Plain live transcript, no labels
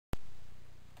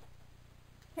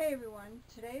Hey everyone,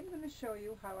 today I'm going to show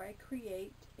you how I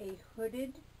create a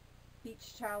hooded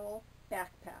beach towel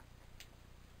backpack.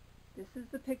 This is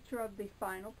the picture of the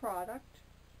final product.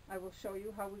 I will show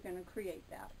you how we're going to create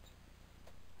that.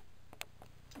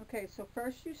 Okay, so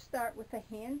first you start with a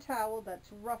hand towel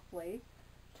that's roughly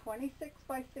 26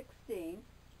 by 16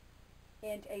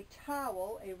 and a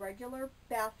towel, a regular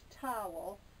bath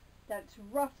towel, that's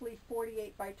roughly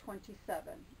 48 by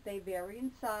 27. They vary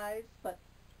in size, but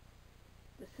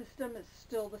the system is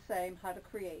still the same, how to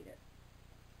create it.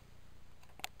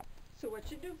 So what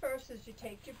you do first is you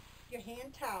take your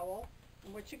hand towel,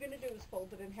 and what you're going to do is fold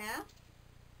it in half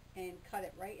and cut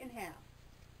it right in half.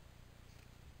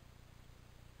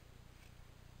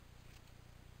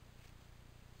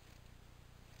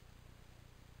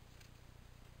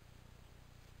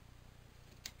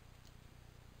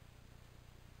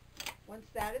 Once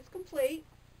that is complete,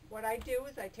 what I do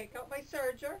is I take out my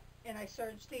serger and I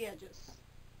serge the edges.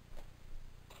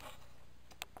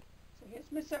 So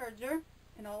here's my serger,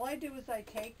 and all I do is I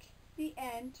take the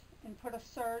end and put a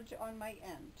serge on my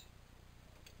end.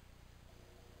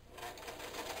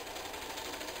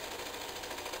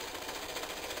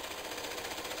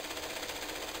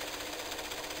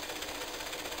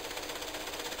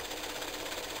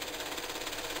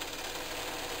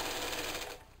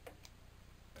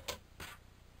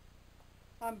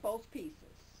 On both pieces.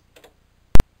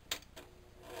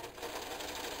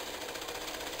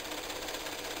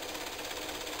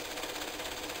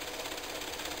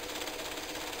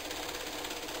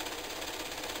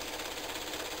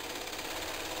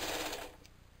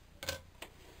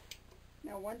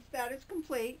 Now once that is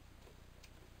complete,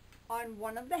 on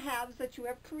one of the halves that you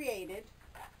have created,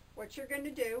 what you're going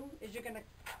to do is you're going to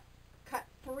cut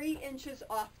 3 inches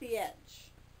off the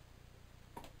edge.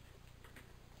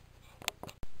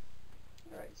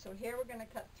 Alright, so here we're going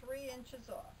to cut 3 inches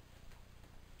off.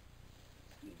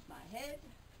 Excuse my head.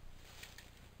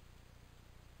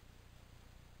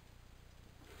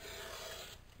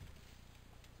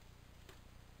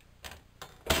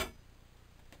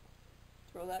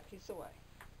 Throw that piece away.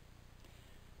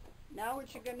 Now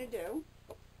what you're going to do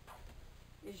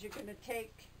is you're going to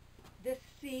take this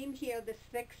seam here, this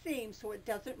thick seam, so it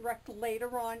doesn't wreck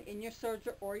later on in your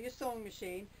serger or your sewing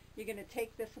machine. You're going to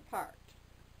take this apart.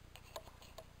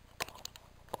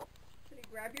 So you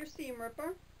grab your seam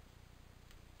ripper.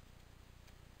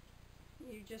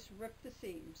 You just rip the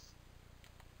seams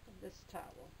of this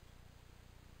towel.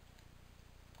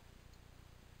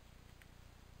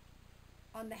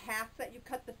 On the half that you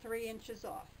cut the 3 inches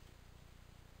off.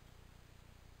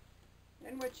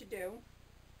 Then what you do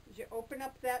is you open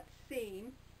up that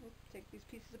seam. Take these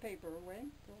pieces of paper away,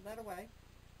 throw that away.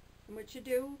 And what you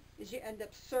do is you end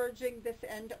up serging this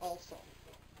end also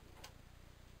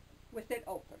with it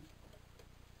open.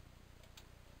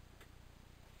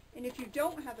 And if you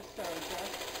don't have a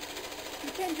serger,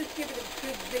 you can just give it a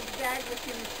good zigzag with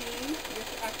your machine, your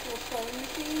actual sewing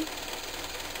machine.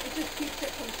 It just keeps it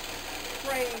from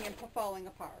fraying and falling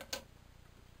apart.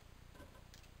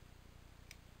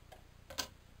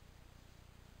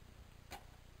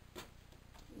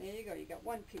 And there you go, you got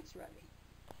one piece ready.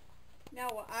 Now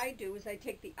what I do is I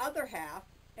take the other half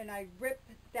and I rip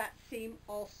that seam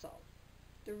also.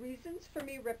 The reasons for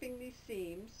me ripping these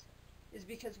seams is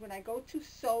because when I go to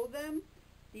sew them,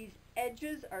 these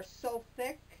edges are so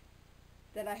thick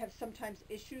that I have sometimes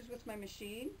issues with my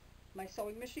machine, my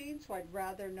sewing machine, so I'd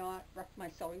rather not wreck my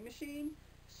sewing machine.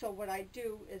 So what I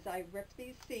do is I rip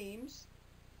these seams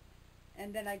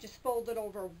and then I just fold it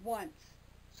over once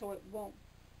so it won't,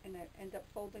 and I end up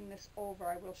folding this over.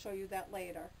 I will show you that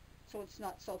later, so it's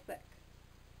not so thick.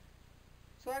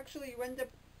 So actually you end up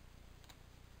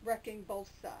wrecking both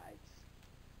sides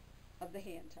of the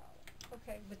hand towel.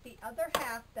 Okay, with the other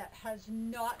half that has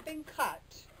not been cut,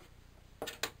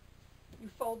 you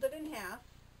fold it in half.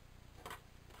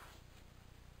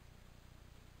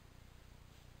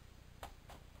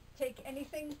 Take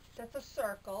anything that's a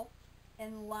circle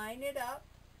and line it up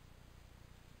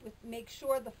with, make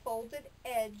sure the folded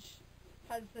edge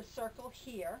has the circle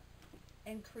here,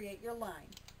 and create your line.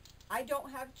 I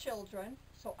don't have children,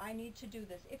 so I need to do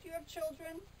this. If you have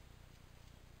children,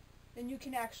 then you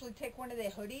can actually take one of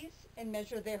their hoodies and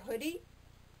measure their hoodie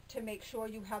to make sure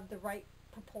you have the right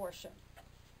proportion.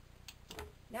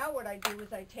 Now what I do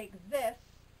is I take this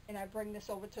and I bring this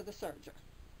over to the serger.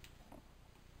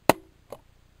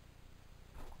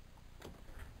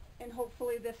 And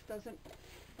hopefully this doesn't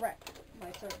wreck my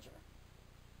serger.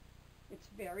 It's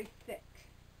very thick.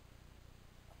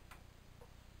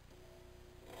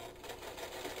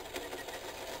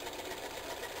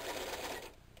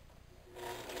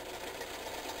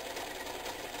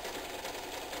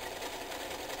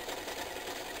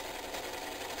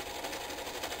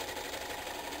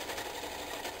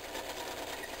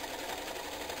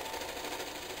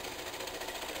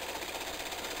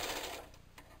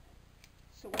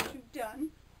 done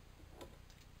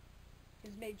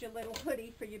is made your little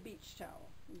hoodie for your beach towel.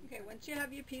 Okay, once you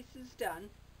have your pieces done,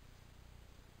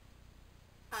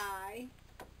 I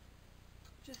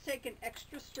just take an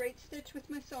extra straight stitch with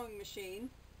my sewing machine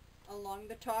along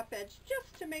the top edge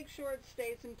just to make sure it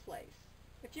stays in place.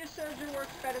 If your serger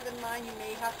works better than mine, you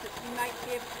might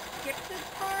be able to skip this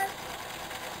part.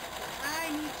 But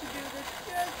I need to do this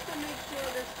just to make sure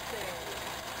this stays.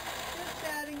 Just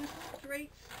adding a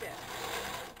straight stitch.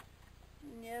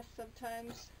 And yes,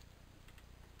 sometimes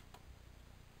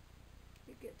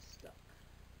it gets stuck.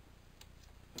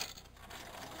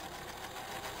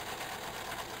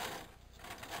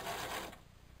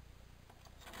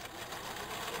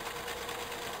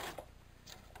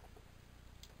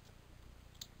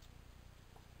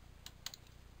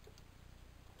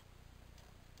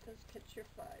 Does catch your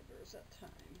fibers at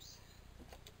times.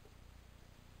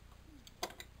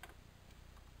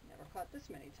 Never caught this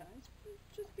many times.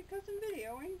 Just because I'm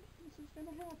videoing, this is going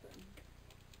to happen.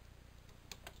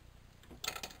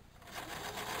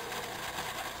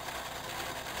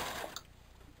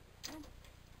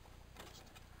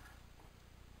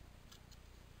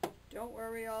 Don't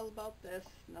worry all about this.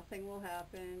 Nothing will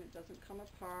happen. It doesn't come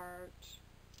apart.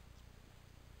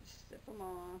 Just snip them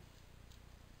off.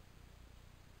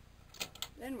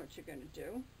 Then what you're going to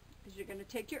do is you're going to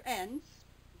take your ends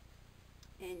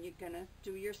and you're going to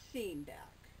do your seam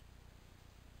back.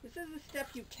 This is a step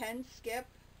you can skip.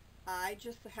 I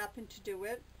just happen to do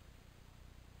it.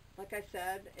 Like I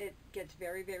said, it gets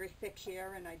very, very thick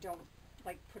here and I don't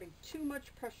like putting too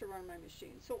much pressure on my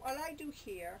machine. So what I do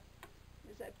here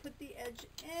is I put the edge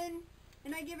in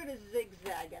and I give it a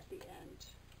zigzag at the end.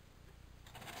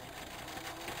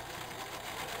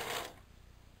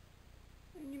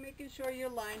 And you're making sure you're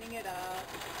lining it up,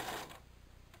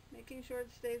 making sure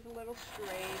it stays a little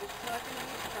straight. It's not going to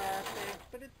be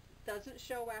perfect, but it doesn't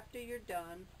show after you're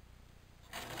done.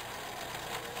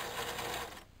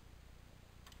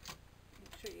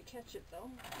 Make sure you catch it though.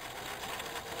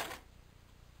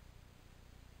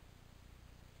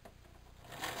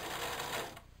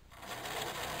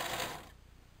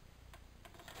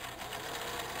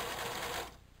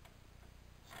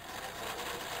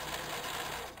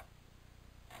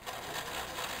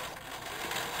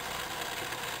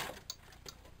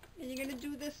 You're going to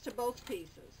do this to both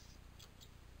pieces.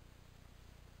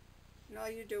 And all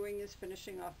you're doing is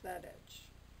finishing off that edge,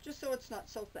 just so it's not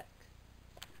so thick.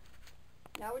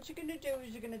 Now what you're going to do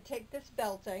is you're going to take this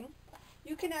belting.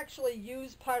 You can actually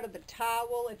use part of the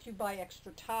towel if you buy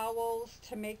extra towels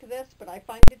to make this, but I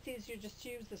find it's easier just to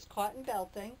use this cotton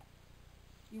belting.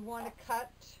 You want to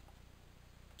cut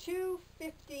two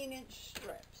 15-inch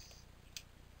strips.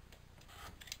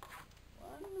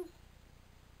 One,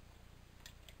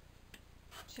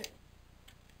 two.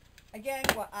 Again,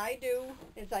 what I do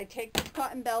is I take this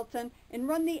cotton belting and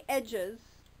run the edges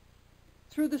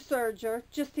through the serger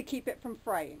just to keep it from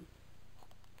fraying.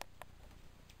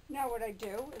 Now what I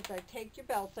do is I take your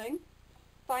belting,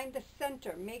 find the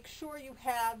center, make sure you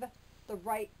have the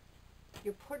right,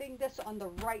 you're putting this on the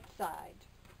right side.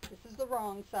 This is the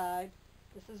wrong side,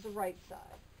 this is the right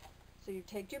side. So you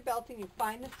take your belting, you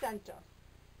find the center.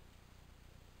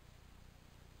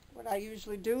 What I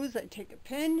usually do is I take a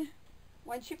pin.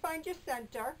 Once you find your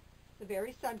center, the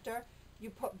very center, you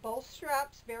put both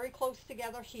straps very close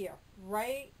together here,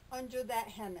 right under that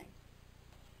hemming.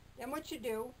 Then what you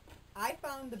do, I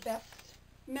found the best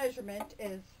measurement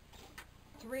is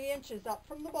 3 inches up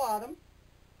from the bottom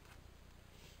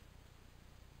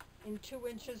and 2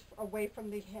 inches away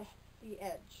from the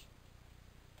edge.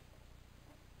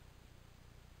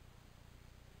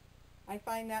 I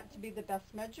find that to be the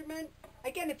best measurement.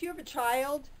 Again, if you have a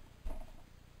child,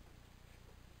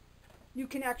 you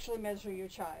can actually measure your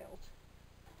child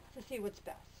to see what's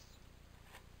best.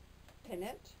 Pin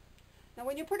it. Now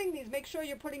when you're putting these, make sure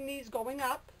you're putting these going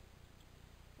up,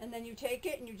 and then you take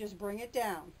it and you just bring it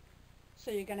down. So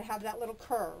you're going to have that little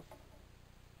curve.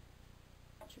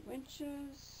 2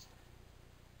 inches,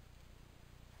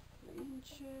 3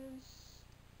 inches,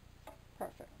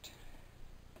 perfect.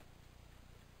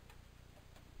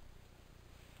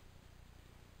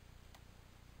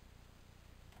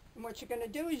 And what you're going to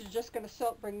do is you're just going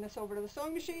to bring this over to the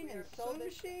sewing machine and sew the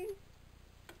machine.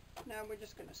 Now we're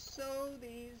just going to sew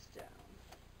these down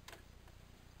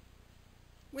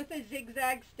with a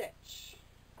zigzag stitch.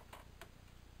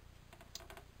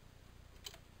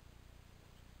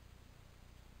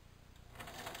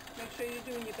 Make sure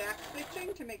you're doing your back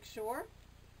stitching to make sure.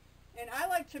 And I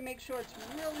like to make sure it's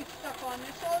really stuck on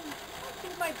this. So I'll do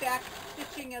my back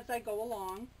stitching as I go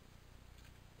along,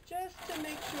 just to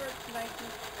make sure it's nice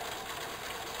and stuck.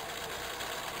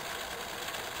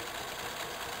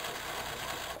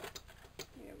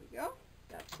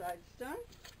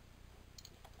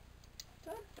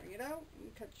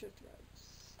 cut your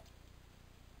threads.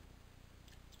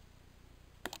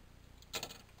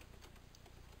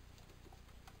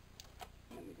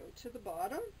 Then we go to the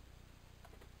bottom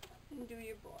and do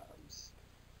your bottoms.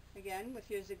 Again with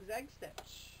your zigzag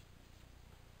stitch.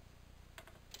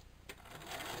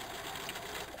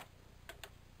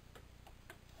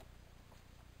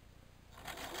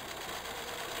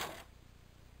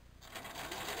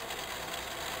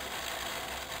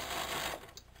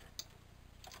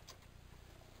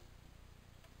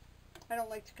 I don't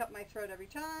like to cut my thread every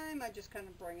time. I just kind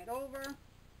of bring it over.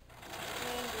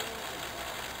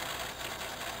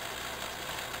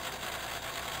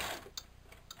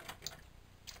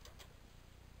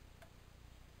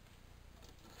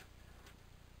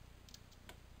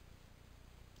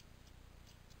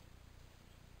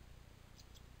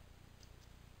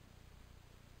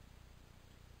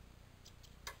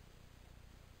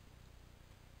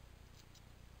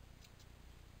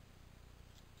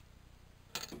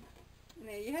 And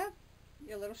there you have,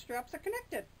 your little straps are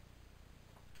connected.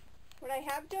 What I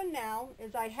have done now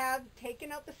is I have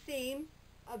taken out the seam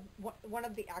of one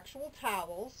of the actual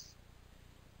towels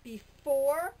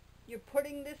before you're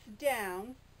putting this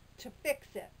down to fix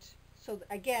it. So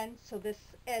again, so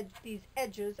these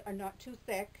edges are not too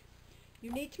thick.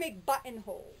 You need to make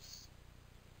buttonholes.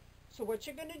 So what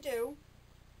you're going to do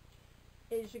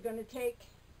is you're going to take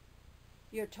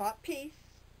your top piece,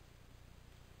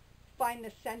 find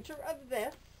the center of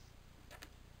this,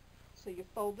 so you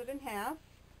fold it in half,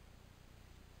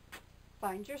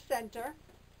 find your center,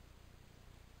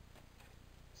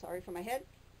 sorry for my head,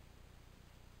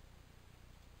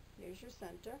 here's your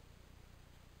center,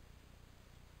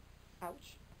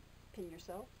 ouch, pin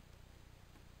yourself,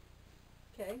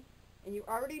 okay, and you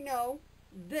already know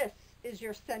this is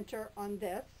your center on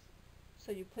this,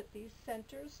 so you put these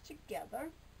centers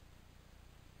together.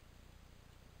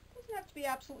 Doesn't have to be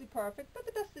absolutely perfect, but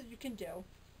the best that you can do.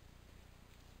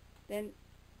 Then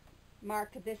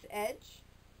mark this edge,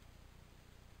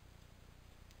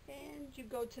 and you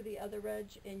go to the other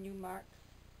edge and you mark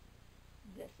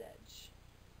this edge.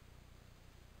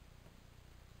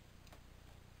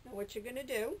 Now what you're going to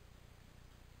do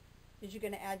is you're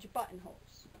going to add your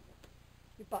buttonholes.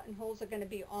 Your buttonholes are going to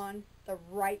be on the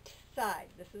right side.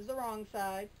 This is the wrong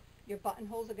side. Your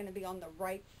buttonholes are going to be on the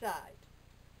right side.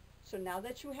 So now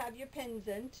that you have your pins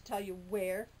in to tell you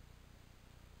where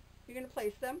you're going to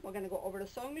place them, we're going to go over to the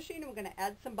sewing machine and we're going to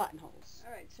add some buttonholes.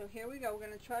 Alright, so here we go. We're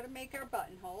going to try to make our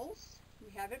buttonholes.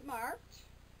 We have it marked.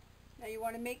 Now you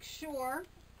want to make sure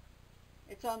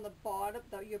it's on the bottom,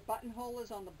 your buttonhole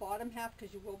is on the bottom half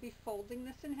because you will be folding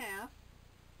this in half.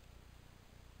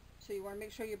 So you want to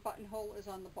make sure your buttonhole is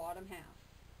on the bottom half.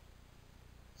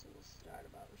 So we'll start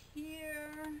about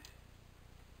here.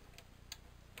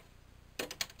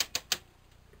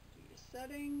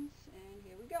 Settings, and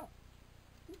here we go.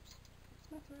 Oops,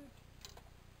 that's my thread.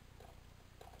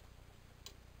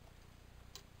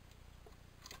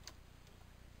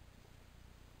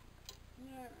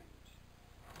 All right.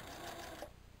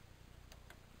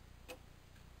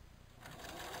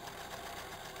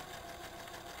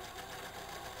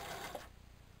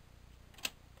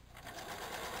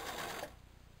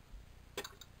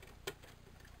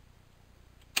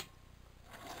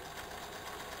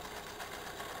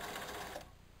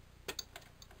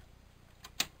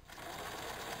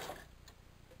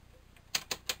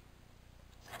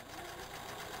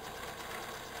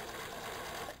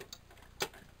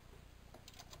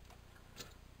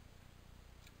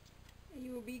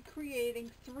 You will be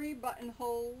creating 3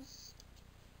 buttonholes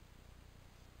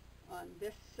on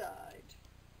this side.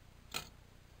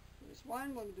 There's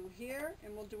one, we'll do here,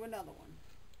 and we'll do another one.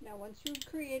 Now once you've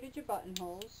created your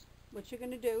buttonholes, what you're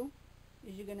going to do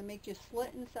is you're going to make your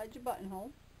slit inside your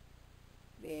buttonhole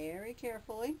very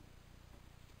carefully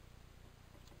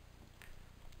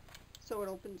so it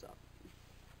opens up.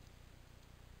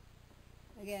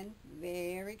 Again,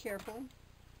 very carefully.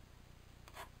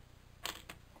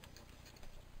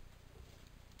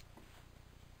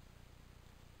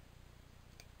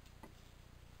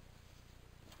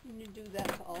 And you do that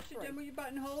to all 3. Once you're done with your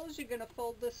buttonholes, you're going to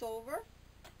fold this over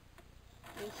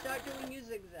and start doing your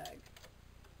zigzag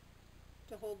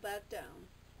to hold that down.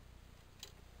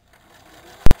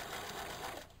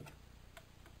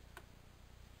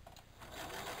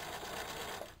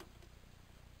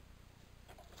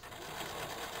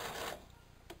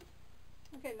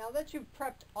 Okay, now that you've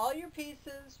prepped all your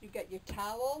pieces, you get your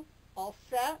towel all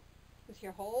set with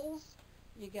your holes,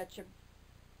 you get your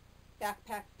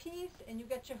backpack piece, and you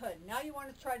get your hood. Now you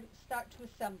want to try to start to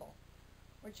assemble.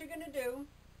 What you're going to do,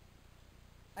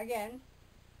 again,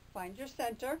 find your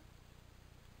center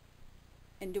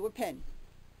and do a pin.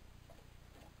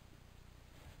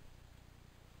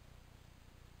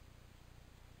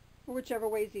 or whichever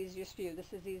way is easiest for you.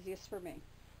 This is easiest for me.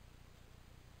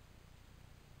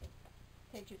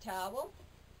 Take your towel,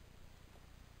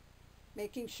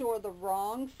 making sure the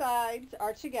wrong sides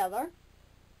are together.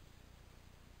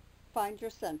 Find your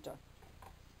center.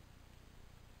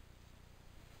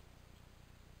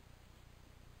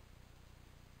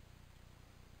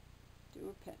 Do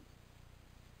a pin.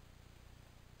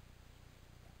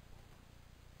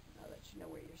 Now that you know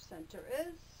where your center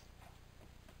is,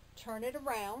 turn it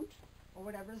around, or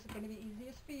whatever is going to be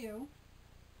easiest for you.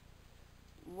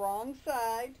 Wrong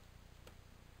side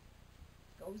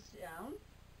goes down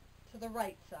to the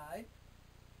right side.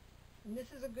 And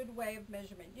this is a good way of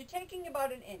measurement. You're taking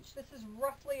about an inch. This is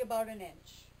roughly about an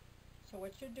inch. So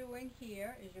what you're doing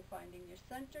here is you're finding your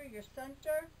center,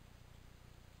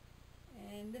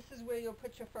 and this is where you'll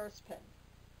put your first pin.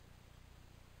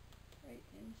 Right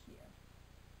in here.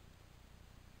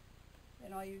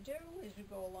 And all you do is you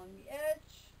go along the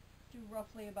edge, do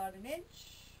roughly about an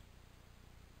inch.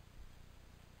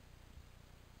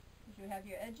 You have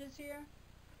your edges here,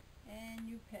 and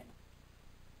you pin.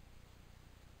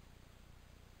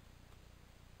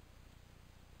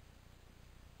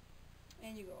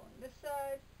 And you go on this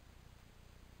side,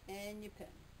 and you pin.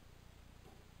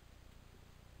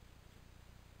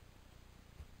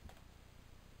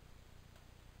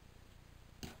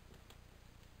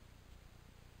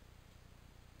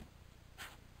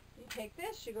 You take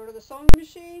this, you go to the sewing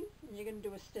machine, and you're going to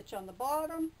do a stitch on the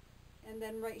bottom, and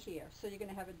then right here. So you're going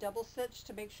to have a double stitch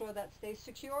to make sure that stays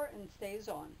secure and stays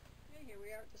on. Okay, here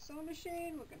we are at the sewing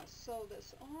machine. We're going to sew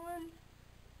this on.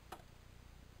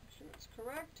 Make sure it's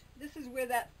correct. This is where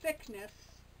that thickness,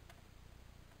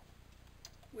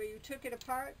 where you took it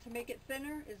apart to make it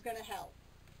thinner, is going to help.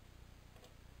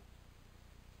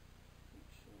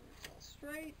 Make sure it's all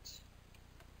straight.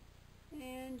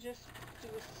 And just do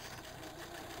a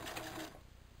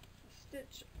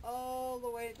stitch all the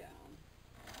way down.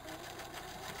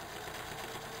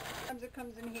 Sometimes it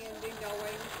comes in handy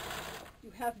knowing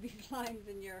you have these lines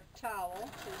in your towel,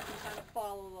 so you can kind of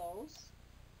follow those.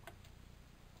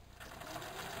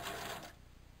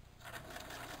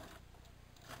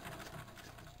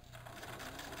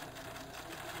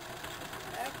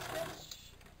 Back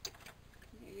stitch.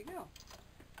 There you go.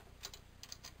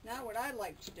 Now what I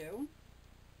like to do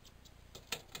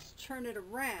is turn it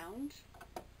around,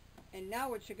 and now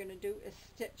what you're going to do is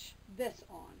stitch this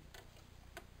on.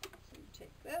 So you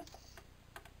take this,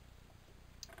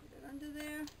 put it under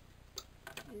there,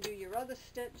 and do your other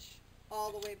stitch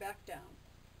all the way back down.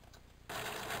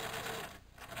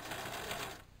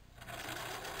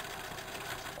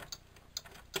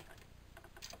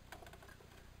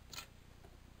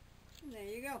 And there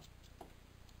you go.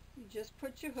 You just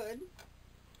put your hood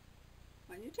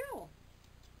on your towel.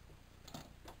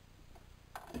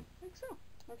 Like so.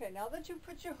 Okay, now that you've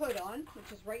put your hood on,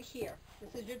 which is right here,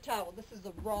 this is your towel. This is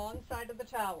the wrong side of the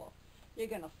towel. You're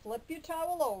going to flip your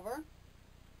towel over,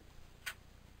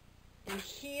 and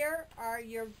here are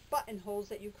your buttonholes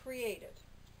that you created.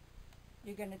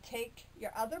 You're going to take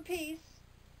your other piece,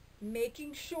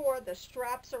 making sure the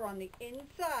straps are on the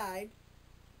inside,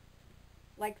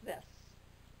 like this.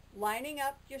 Lining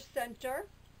up your center,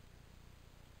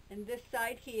 and this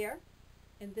side here,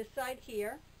 and this side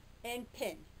here, and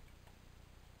pin.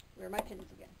 Where are my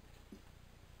pins again?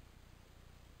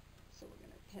 So we're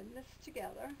going to pin this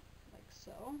together, like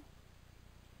so.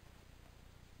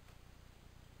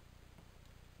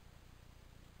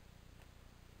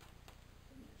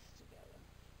 Pin this together.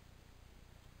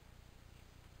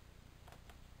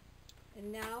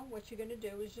 And now what you're going to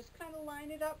do is just kind of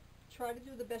line it up. Try to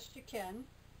do the best you can,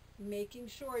 making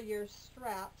sure your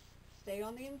straps stay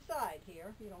on the inside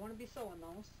here. You don't want to be sewing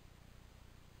those.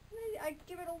 I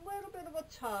give it a little bit of a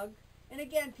tug, and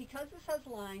again, because this has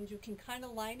lines, you can kind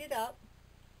of line it up,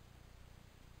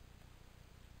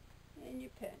 and you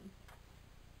pin.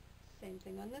 Same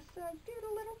thing on this side. Give it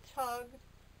a little tug,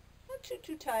 not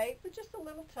too tight, but just a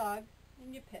little tug,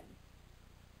 and you pin.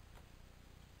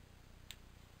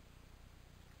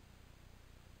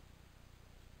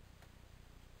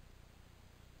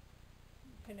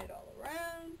 Pin it all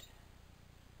around,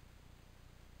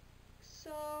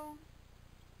 so.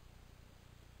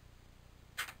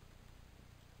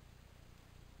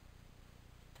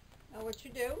 Now what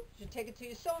you do is you take it to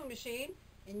your sewing machine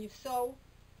and you sew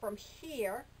from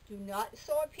here. Do not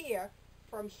sew up here.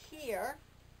 From here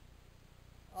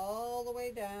all the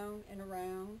way down and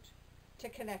around to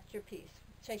connect your piece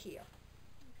to here.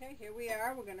 Okay, here we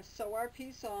are. We're going to sew our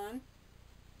piece on.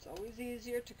 It's always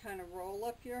easier to kind of roll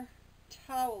up your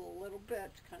towel a little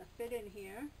bit to kind of fit in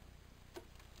here.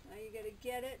 Now you got to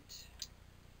get it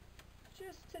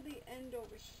just to the end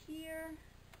over here.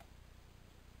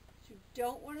 So you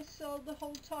don't want to sew the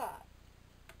whole top.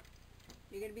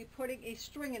 You're going to be putting a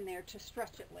string in there to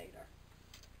stretch it later.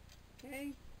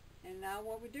 Okay, and now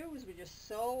what we do is we just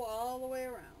sew all the way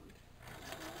around.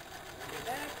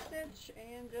 Back stitch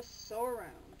and just sew around.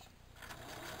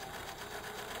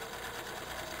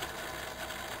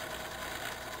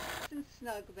 Nice and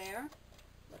snug there.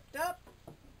 Lift up,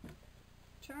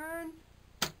 turn,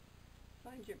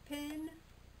 find your pin,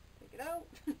 take it out,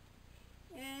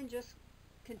 and just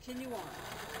continue on.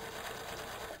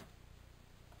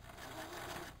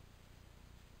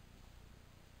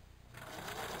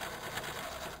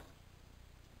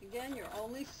 Again, you're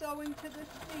only sewing to this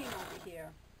seam over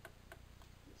here.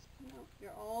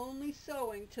 You're only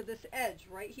sewing to this edge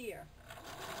right here.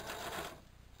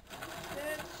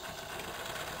 Stitch.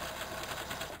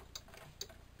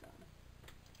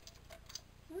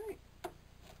 All right.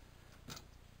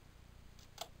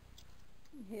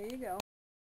 And here you go.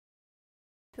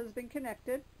 This has been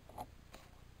connected.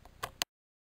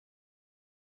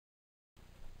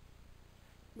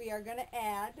 We are going to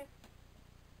add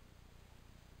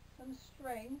some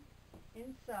string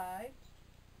inside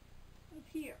of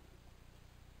here.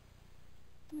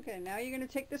 Okay, now you're going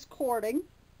to take this cording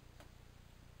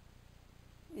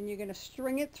and you're going to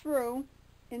string it through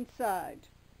inside.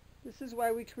 This is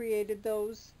why we created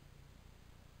those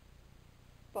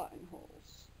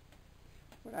buttonholes.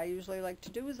 What I usually like to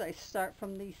do is I start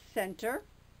from the center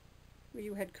where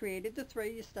you had created the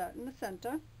 3. You start in the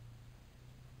center,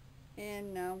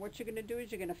 and now what you're going to do is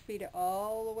you're going to feed it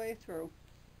all the way through.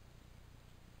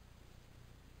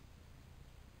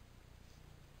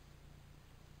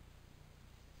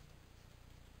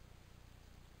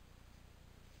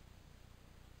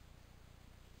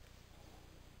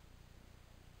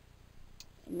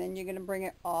 And then you're going to bring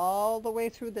it all the way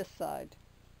through this side.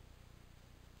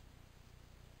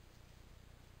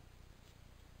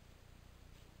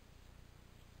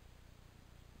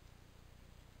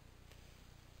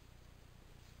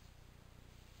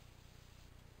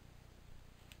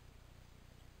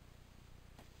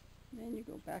 And then you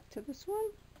go back to this one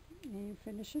and you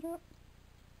finish it up.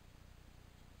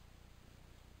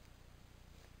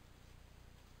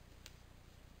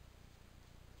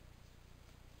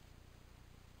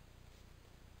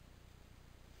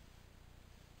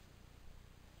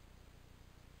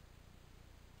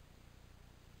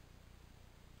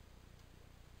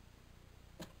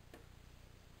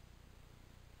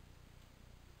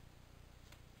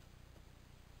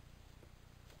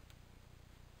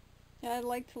 I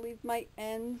like to leave my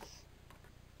ends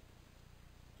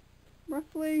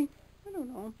roughly, I don't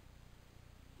know,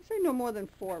 I say no more than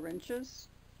 4 inches.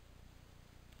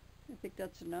 I think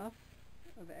that's enough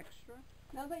of extra.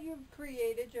 Now that you've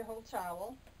created your whole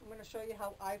towel, I'm going to show you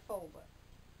how I fold it.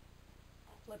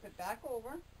 Flip it back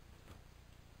over.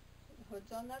 The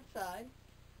hood's on that side.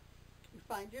 You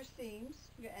find your seams,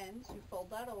 your ends, you fold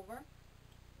that over.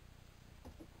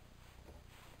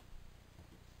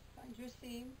 Find your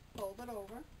seam, fold it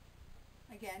over.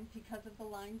 Again, because of the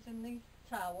lines in the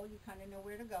towel, you kind of know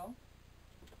where to go.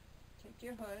 Take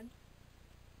your hood and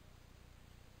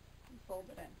fold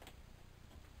it in.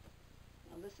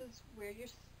 Now this is where your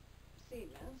seam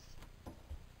is.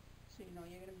 So you know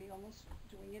you're going to be almost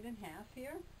doing it in half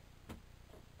here. You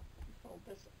fold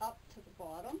this up to the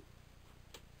bottom,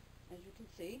 as you can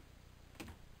see.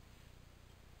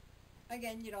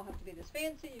 Again, you don't have to be this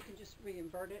fancy. You can just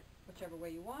re-invert it whichever way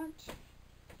you want.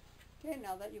 Okay,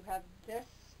 now that you have this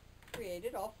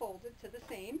created, all folded to the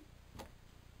seam,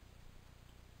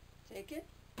 take it,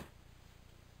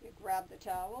 you grab the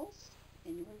towels,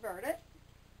 and you invert it.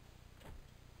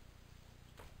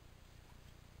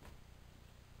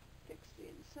 Fix the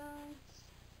insides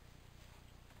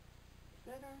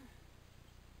better.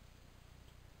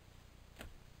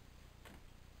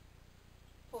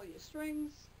 Pull your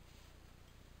strings.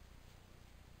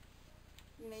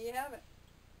 And there you have it.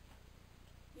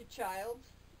 Your child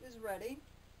is ready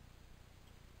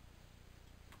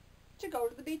to go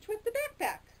to the beach with the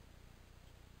backpack.